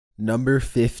Number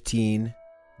 15.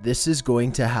 This is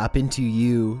going to happen to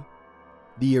you.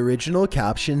 The original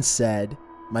caption said,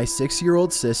 "My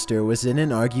 6-year-old sister was in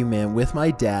an argument with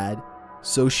my dad,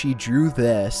 so she drew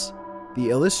this." The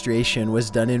illustration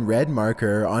was done in red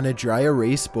marker on a dry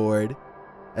erase board.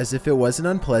 As if it wasn't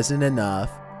unpleasant enough,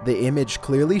 the image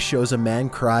clearly shows a man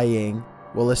crying,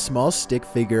 while a small stick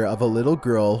figure of a little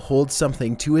girl holds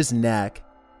something to his neck.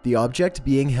 The object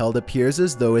being held appears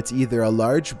as though it's either a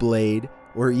large blade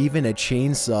or even a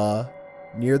chainsaw.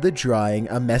 Near the drawing,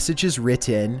 a message is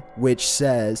written, which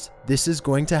says, "This is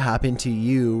going to happen to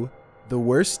you." The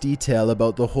worst detail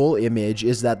about the whole image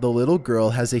is that the little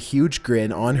girl has a huge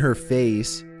grin on her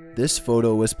face. This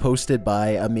photo was posted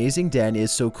by Amazing Dan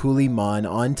Is So Coolly Mon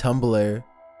on Tumblr.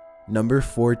 Number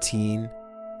 14.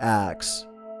 Axe.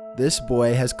 This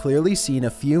boy has clearly seen a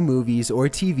few movies or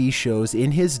TV shows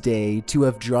in his day to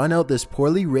have drawn out this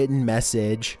poorly written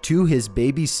message to his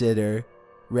babysitter.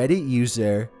 Reddit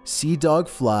user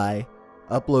SeaDogFly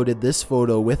uploaded this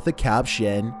photo with the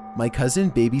caption, "My cousin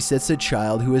babysits a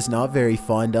child who is not very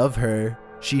fond of her.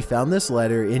 She found this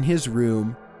letter in his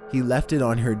room. He left it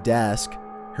on her desk.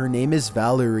 Her name is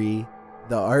Valerie."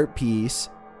 The art piece,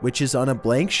 which is on a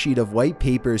blank sheet of white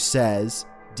paper, says,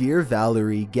 "Dear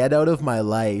Valerie, get out of my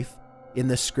life," in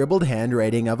the scribbled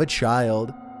handwriting of a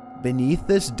child. Beneath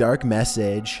this dark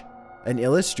message, an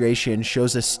illustration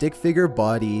shows a stick figure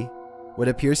body, what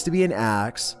appears to be an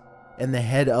axe, and the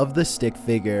head of the stick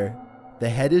figure. The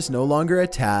head is no longer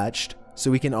attached, so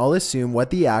we can all assume what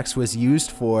the axe was used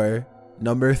for.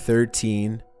 Number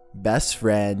 13. Best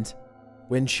friend.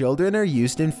 When children are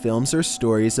used in films or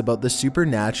stories about the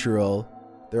supernatural,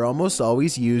 they're almost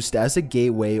always used as a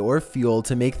gateway or fuel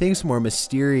to make things more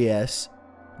mysterious.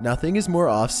 Nothing is more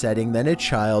offsetting than a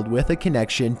child with a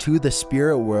connection to the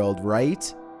spirit world,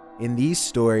 right? In these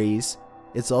stories,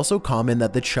 it's also common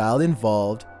that the child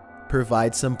involved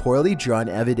provides some poorly drawn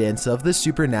evidence of the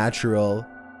supernatural,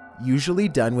 usually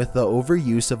done with the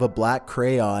overuse of a black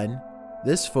crayon.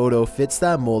 This photo fits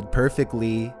that mold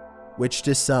perfectly, which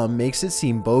to some makes it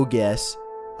seem bogus.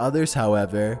 Others,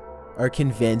 however, are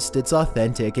convinced it's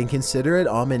authentic and consider it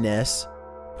ominous.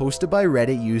 Posted by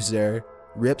Reddit user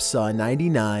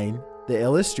Ripsaw99, the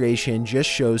illustration just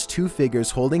shows two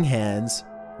figures holding hands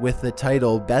with the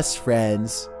title "Best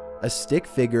Friends." A stick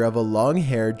figure of a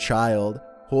long-haired child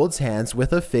holds hands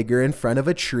with a figure in front of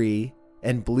a tree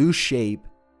and blue shape.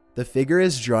 The figure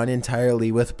is drawn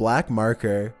entirely with black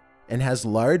marker and has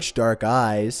large dark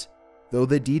eyes. Though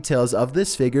the details of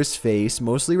this figure's face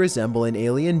mostly resemble an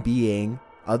alien being,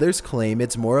 others claim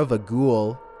it's more of a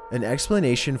ghoul. An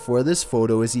explanation for this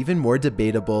photo is even more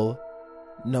debatable.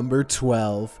 Number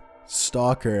 12.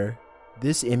 Stalker.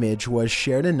 This image was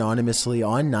shared anonymously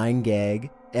on 9gag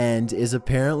and is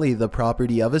apparently the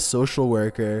property of a social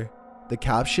worker. The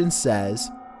caption says,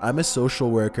 "I'm a social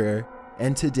worker,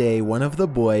 and today one of the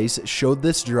boys showed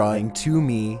this drawing to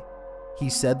me. He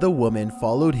said the woman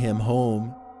followed him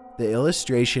home." The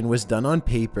illustration was done on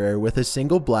paper with a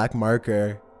single black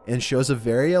marker and shows a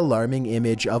very alarming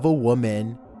image of a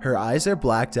woman. Her eyes are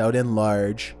blacked out and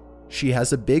large. She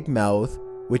has a big mouth,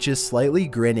 which is slightly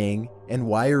grinning, and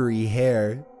wiry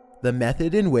hair. The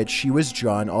method in which she was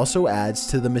drawn also adds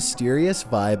to the mysterious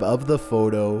vibe of the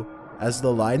photo, as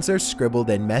the lines are scribbled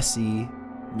and messy.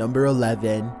 Number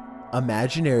 11.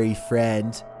 Imaginary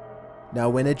friend. Now,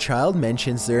 when a child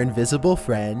mentions their invisible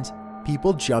friend,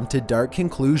 people jump to dark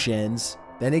conclusions.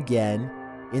 Then again,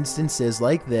 instances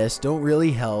like this don't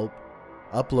really help.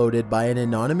 Uploaded by an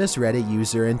anonymous Reddit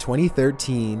user in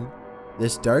 2013,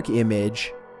 this dark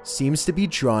image seems to be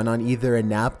drawn on either a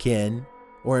napkin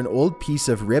or an old piece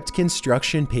of ripped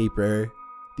construction paper.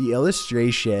 The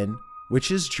illustration, which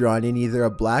is drawn in either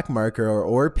a black marker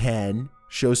or pen,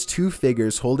 shows two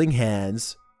figures holding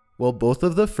hands, while both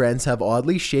of the friends have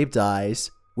oddly shaped eyes,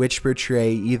 which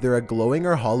portray either a glowing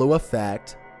or hollow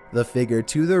effect. The figure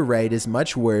to the right is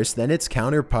much worse than its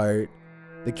counterpart.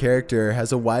 The character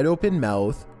has a wide open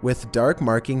mouth with dark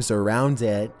markings around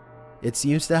it. It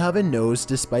seems to have a nose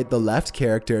despite the left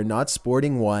character not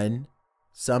sporting one.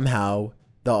 Somehow,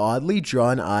 the oddly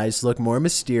drawn eyes look more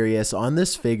mysterious on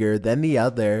this figure than the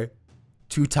other.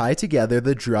 To tie together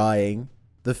the drawing,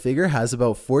 the figure has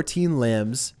about 14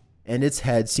 limbs, and its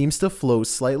head seems to float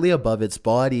slightly above its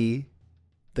body.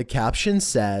 The caption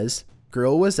says,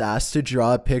 "Girl was asked to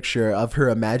draw a picture of her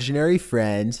imaginary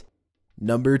friend."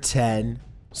 Number 10.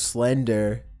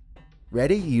 Slender.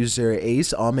 Reddit user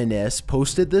Ace Ominous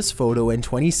posted this photo in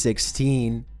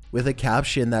 2016 with a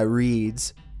caption that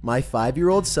reads, "My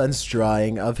 5-year-old son's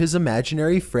drawing of his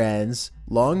imaginary friends,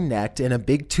 long-necked and a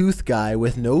big tooth guy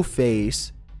with no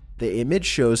face. The image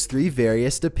shows 3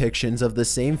 various depictions of the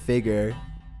same figure,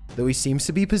 though he seems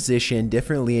to be positioned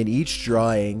differently in each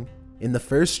drawing. In the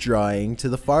first drawing, to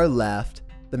the far left,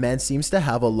 the man seems to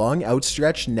have a long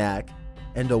outstretched neck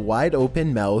and a wide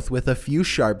open mouth with a few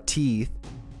sharp teeth.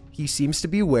 He seems to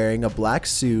be wearing a black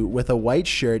suit with a white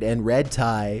shirt and red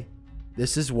tie.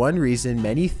 This is one reason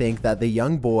many think that the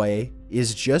young boy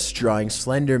is just drawing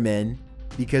Slenderman,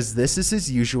 because this is his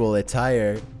usual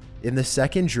attire. In the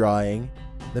second drawing,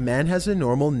 the man has a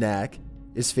normal neck,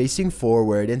 is facing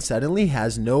forward, and suddenly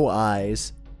has no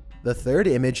eyes. The third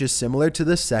image is similar to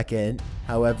the second,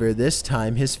 however this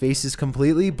time his face is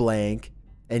completely blank,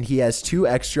 and he has 2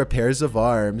 extra pairs of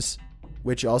arms,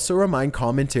 which also remind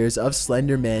commenters of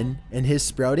Slenderman and his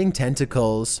sprouting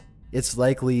tentacles. It's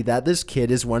likely that this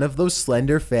kid is one of those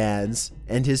Slender fans,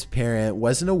 and his parent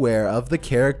wasn't aware of the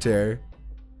character.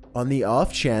 On the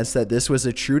off chance that this was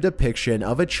a true depiction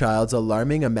of a child's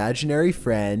alarming imaginary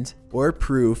friend, or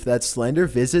proof that Slender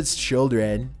visits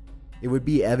children, it would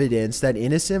be evidence that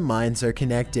innocent minds are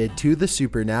connected to the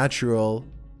supernatural.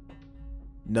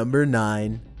 Number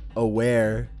 9.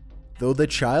 Aware. Though the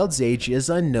child's age is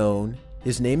unknown,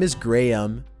 his name is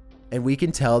Graham, and we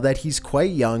can tell that he's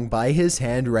quite young by his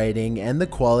handwriting and the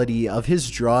quality of his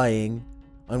drawing.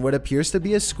 On what appears to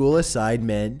be a school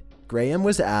assignment, Graham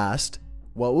was asked,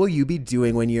 "What will you be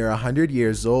doing when you're 100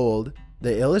 years old?"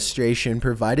 The illustration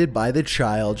provided by the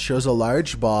child shows a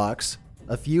large box,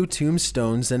 a few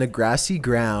tombstones, and a grassy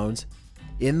ground.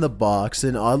 In the box,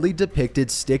 an oddly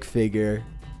depicted stick figure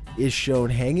is shown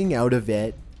hanging out of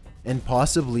it and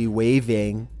possibly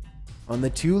waving. On the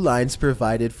 2 lines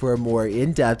provided for a more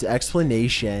in-depth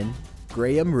explanation,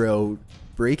 Graham wrote,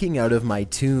 "Breaking out of my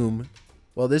tomb."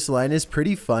 While this line is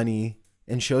pretty funny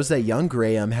and shows that young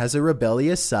Graham has a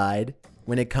rebellious side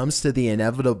when it comes to the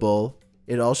inevitable,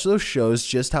 it also shows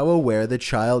just how aware the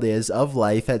child is of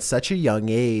life at such a young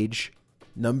age.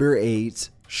 Number 8.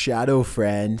 Shadow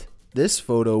Friend. This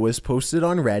photo was posted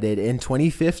on Reddit in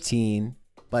 2015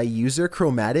 by user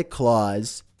Chromatic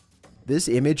Claws. This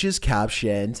image is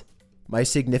captioned, "My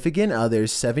significant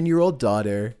other's 7-year-old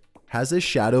daughter has a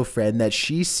shadow friend that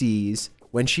she sees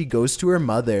when she goes to her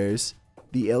mother's."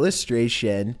 The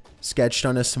illustration, sketched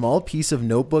on a small piece of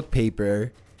notebook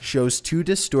paper, shows 2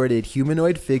 distorted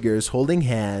humanoid figures holding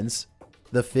hands.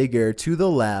 The figure to the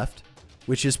left,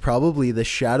 which is probably the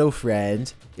shadow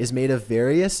friend, is made of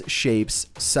various shapes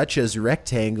such as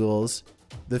rectangles.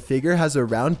 The figure has a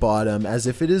round bottom as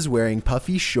if it is wearing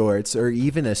puffy shorts or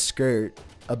even a skirt.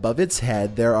 Above its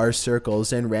head there are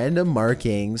circles and random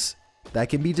markings that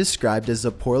can be described as a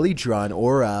poorly drawn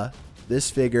aura. This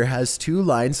figure has 2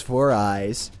 lines for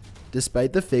eyes,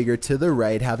 despite the figure to the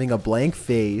right having a blank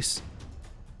face.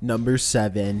 Number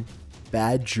 7.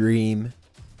 Bad Dream.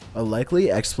 A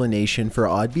likely explanation for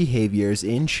odd behaviors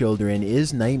in children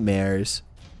is nightmares.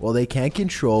 While they can't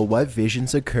control what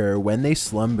visions occur when they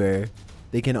slumber,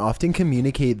 they can often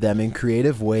communicate them in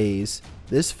creative ways.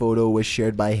 This photo was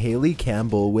shared by Haley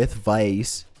Campbell with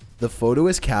Vice. The photo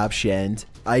is captioned,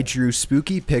 "I drew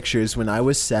spooky pictures when I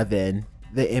was 7.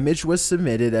 The image was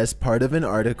submitted as part of an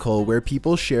article where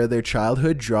people share their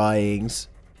childhood drawings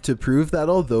to prove that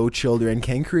although children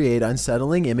can create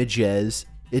unsettling images,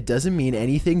 it doesn't mean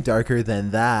anything darker than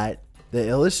that. The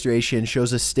illustration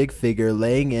shows a stick figure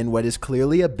laying in what is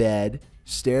clearly a bed,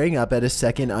 staring up at a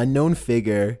second unknown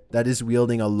figure that is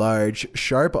wielding a large,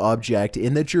 sharp object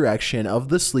in the direction of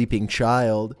the sleeping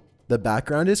child. The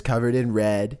background is covered in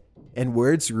red, and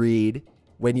words read,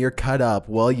 "When you're cut up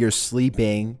while you're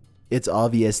sleeping." It's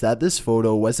obvious that this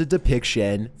photo was a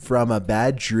depiction from a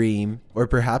bad dream, or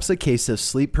perhaps a case of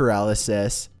sleep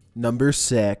paralysis. Number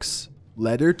 6.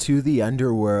 Letter to the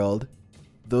Underworld.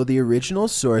 Though the original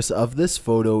source of this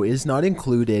photo is not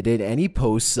included in any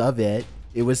posts of it,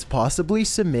 it was possibly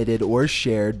submitted or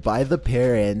shared by the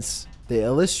parents. The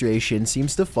illustration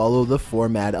seems to follow the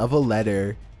format of a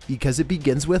letter because it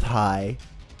begins with hi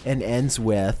and ends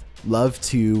with "Love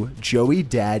to Joey,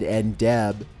 Dad, and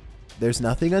Deb." There's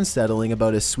nothing unsettling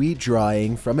about a sweet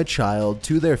drawing from a child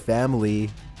to their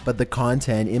family, but the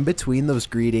content in between those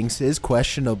greetings is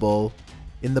questionable.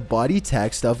 In the body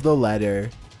text of the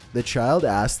letter, the child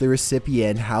asks the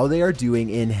recipient how they are doing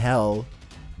in hell.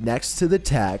 Next to the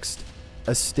text,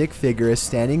 a stick figure is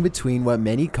standing between what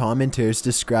many commenters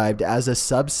described as a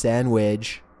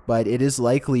sub-sandwich, but it is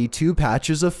likely 2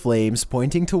 patches of flames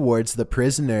pointing towards the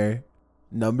prisoner.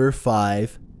 Number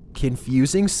 5.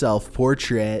 Confusing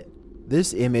self-portrait.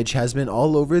 This image has been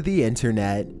all over the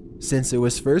internet since it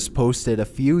was first posted a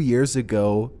few years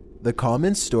ago. The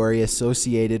common story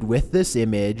associated with this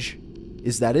image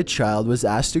is that a child was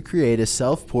asked to create a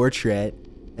self-portrait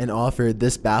and offered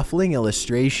this baffling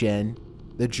illustration.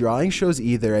 The drawing shows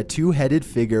either a two-headed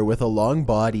figure with a long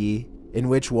body, in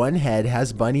which one head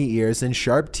has bunny ears and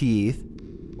sharp teeth,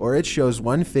 or it shows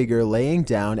one figure laying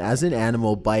down as an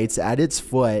animal bites at its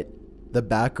foot. The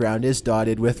background is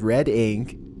dotted with red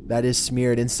ink that is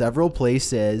smeared in several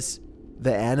places.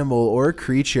 The animal or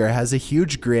creature has a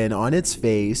huge grin on its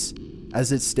face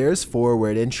as it stares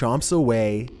forward and chomps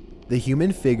away. The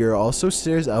human figure also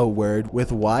stares outward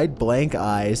with wide blank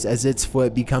eyes as its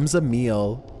foot becomes a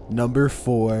meal. Number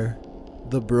 4.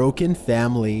 The Broken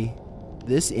Family.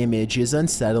 This image is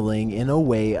unsettling in a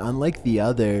way unlike the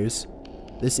others.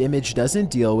 This image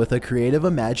doesn't deal with a creative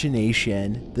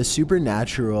imagination, the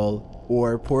supernatural,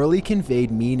 or poorly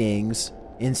conveyed meanings.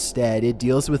 Instead, it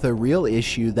deals with a real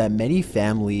issue that many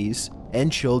families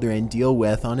and children deal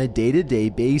with on a day-to-day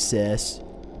basis,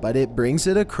 but it brings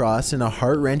it across in a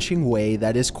heart-wrenching way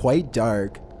that is quite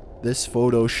dark. This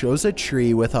photo shows a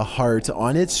tree with a heart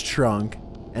on its trunk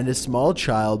and a small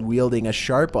child wielding a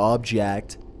sharp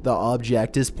object. The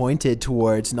object is pointed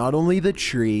towards not only the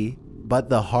tree, but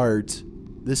the heart.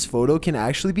 This photo can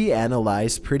actually be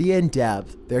analyzed pretty in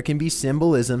depth. There can be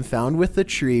symbolism found with the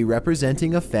tree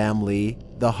representing a family,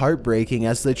 the heart breaking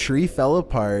as the tree fell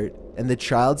apart, and the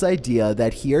child's idea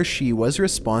that he or she was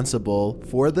responsible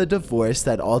for the divorce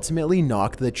that ultimately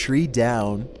knocked the tree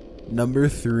down. Number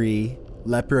 3.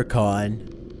 Leprechaun.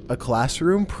 A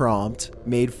classroom prompt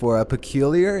made for a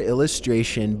peculiar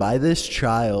illustration by this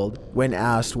child. When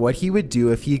asked what he would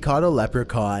do if he caught a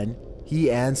leprechaun,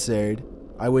 he answered,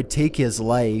 "I would take his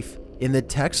life." In the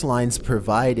text lines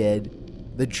provided,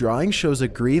 the drawing shows a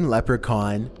green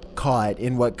leprechaun caught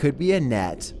in what could be a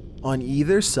net. On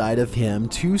either side of him,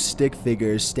 two stick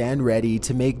figures stand ready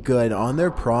to make good on their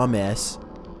promise.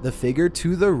 The figure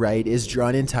to the right is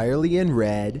drawn entirely in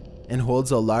red and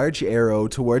holds a large arrow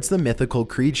towards the mythical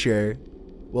creature.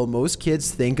 While most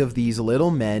kids think of these little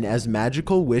men as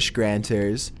magical wish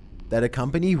granters that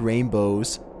accompany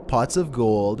rainbows, pots of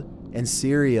gold, and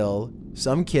cereal,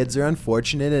 some kids are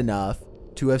unfortunate enough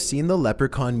to have seen the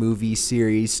Leprechaun movie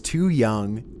series too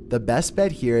young. The best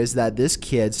bet here is that this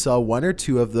kid saw one or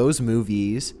two of those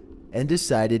movies and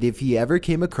decided if he ever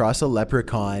came across a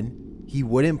leprechaun, he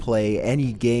wouldn't play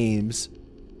any games.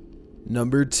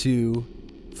 Number 2.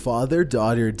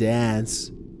 Father-daughter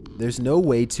dance. There's no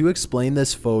way to explain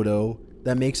this photo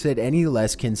that makes it any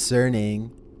less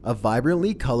concerning. A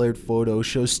vibrantly colored photo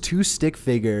shows two stick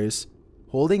figures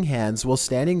holding hands while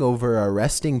standing over a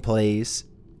resting place.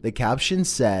 The caption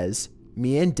says,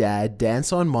 "Me and Dad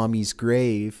dance on Mommy's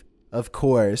grave." Of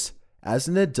course, as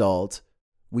an adult,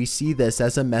 we see this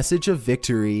as a message of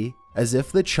victory, as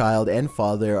if the child and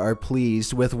father are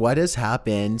pleased with what has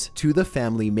happened to the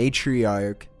family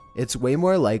matriarch. It's way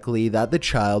more likely that the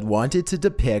child wanted to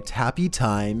depict happy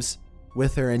times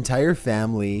with her entire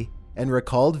family and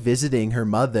recalled visiting her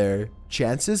mother.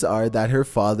 Chances are that her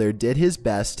father did his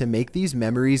best to make these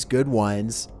memories good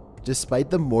ones, despite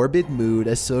the morbid mood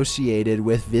associated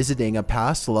with visiting a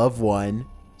past loved one.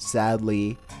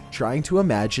 Sadly, trying to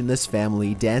imagine this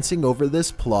family dancing over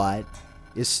this plot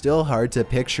is still hard to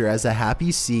picture as a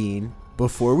happy scene.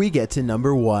 Before we get to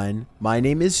number 1, my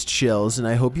name is Chills and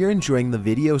I hope you're enjoying the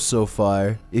video so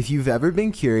far. If you've ever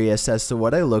been curious as to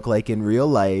what I look like in real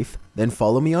life, then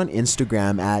follow me on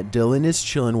Instagram at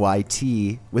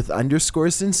DylanIsChillinYT with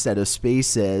underscores instead of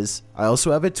spaces. I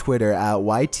also have a Twitter at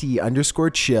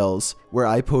YT_chills where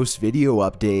I post video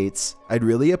updates. I'd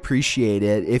really appreciate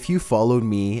it if you followed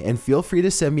me, and feel free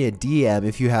to send me a DM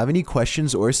if you have any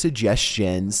questions or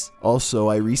suggestions. Also,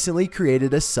 I recently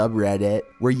created a subreddit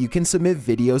where you can submit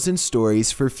videos and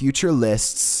stories for future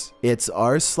lists. It's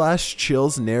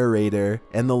r/chillsnarrator,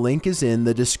 and the link is in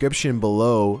the description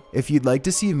below. If you'd like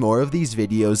to see more of these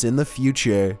videos in the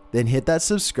future, then hit that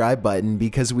subscribe button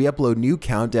because we upload new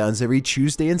countdowns every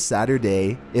Tuesday and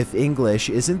Saturday. If English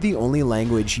isn't the only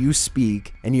language you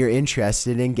speak and you're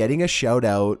interested in getting a shout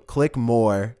out, click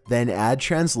more, then add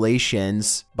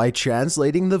translations. By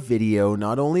translating the video,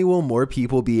 not only will more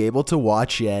people be able to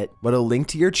watch it, but a link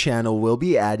to your channel will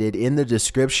be added in the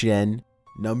description.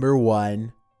 Number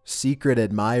 1. Secret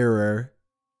admirer.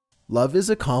 Love is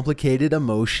a complicated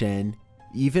emotion,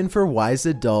 even for wise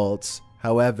adults.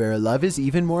 However, love is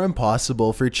even more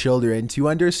impossible for children to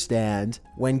understand.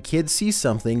 When kids see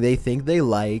something they think they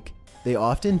like, they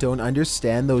often don't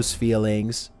understand those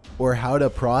feelings or how to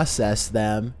process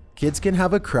them. Kids can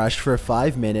have a crush for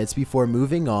 5 minutes before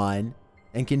moving on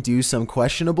and can do some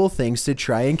questionable things to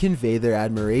try and convey their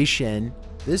admiration.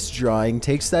 This drawing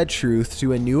takes that truth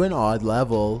to a new and odd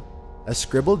level. A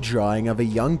scribbled drawing of a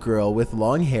young girl with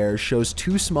long hair shows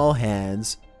two small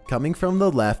hands Coming from the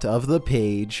left of the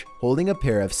page, holding a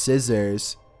pair of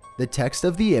scissors. The text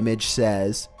of the image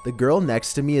says, "The girl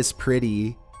next to me is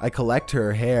pretty. I collect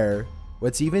her hair."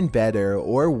 What's even better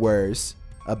or worse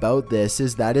about this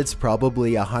is that it's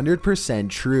probably 100%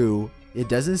 true. It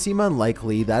doesn't seem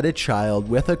unlikely that a child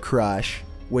with a crush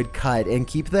would cut and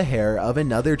keep the hair of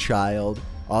another child.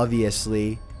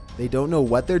 Obviously, they don't know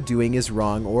what they're doing is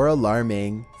wrong or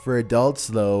alarming. For adults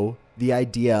though, the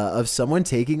idea of someone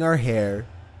taking our hair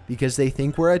because they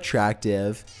think we're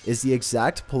attractive is the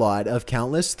exact plot of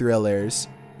countless thrillers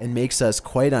and makes us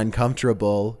quite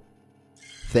uncomfortable.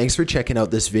 Thanks for checking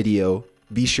out this video.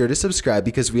 Be sure to subscribe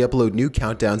because we upload new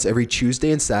countdowns every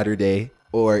Tuesday and Saturday.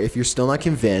 Or if you're still not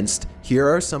convinced, here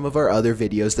are some of our other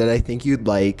videos that I think you'd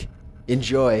like.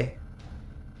 Enjoy!